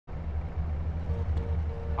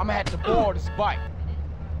I'ma have to borrow this bike.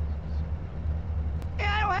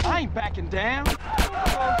 Yeah, I ain't backing down.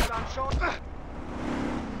 Oh, sunshine.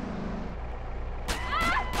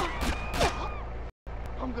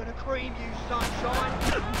 I'm gonna cream you, sunshine.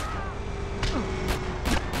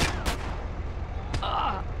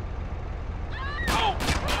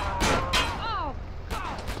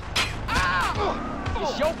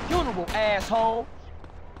 It's your funeral, asshole.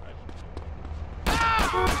 Some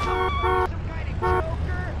kind of joker.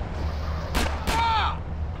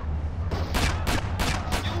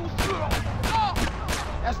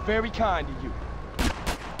 That's very kind of you.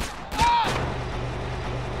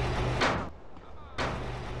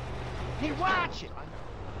 Hey, watch it.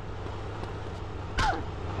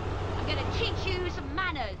 I'm gonna teach you some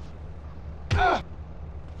manners.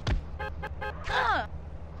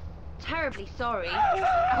 Terribly sorry.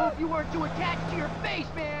 I hope you weren't too attached to your face,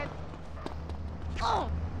 man.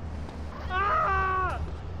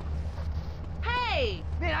 Hey!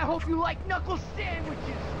 Man, I hope you like knuckle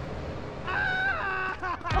sandwiches.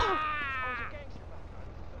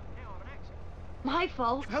 My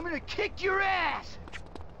fault. I'm gonna kick your ass.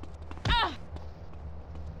 I'm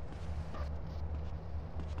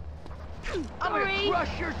gonna Sorry.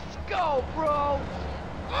 crush your skull, bro.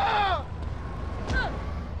 I'm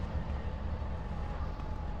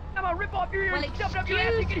gonna rip off your ears Well, and stuff it up your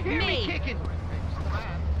ass so you can hear me excuse me. kicking.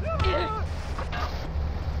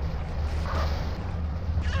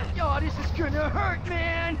 Yo, this is gonna hurt,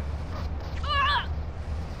 man.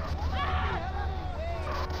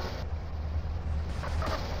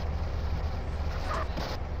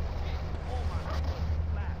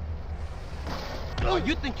 Oh,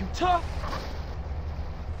 you think you tough?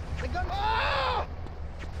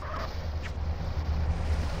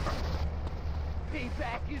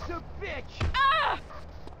 Payback is a bitch.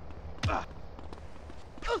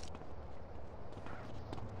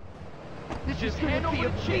 This is gonna be a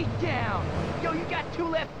beatdown. Yo, you got 2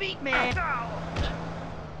 left feet, man.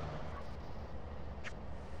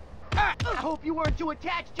 I hope you weren't too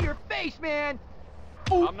attached to your face, man.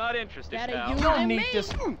 I'm not interested That a now. you You don't and need me?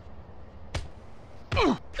 this.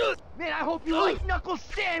 Man, I hope you like knuckle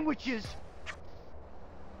sandwiches.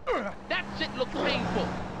 That shit looks painful.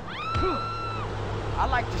 I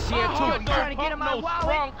like to share Oh, too. you're trying to get in my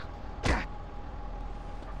wallet.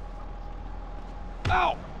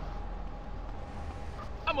 Ow!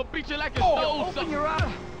 I'ma beat you like you Yo, stole open something. your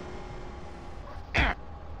eyes.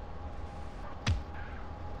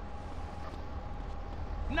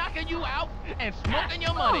 Knocking you out and smoking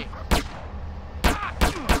your money.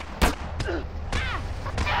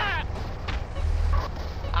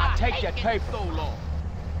 I'll take that paper. So long.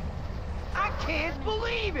 I can't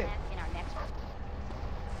believe it. In our next one.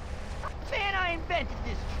 Man, I invented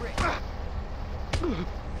this trick. I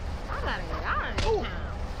gotta get out of this town.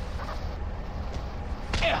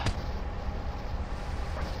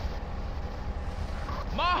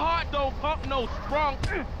 My heart don't pump no sprung.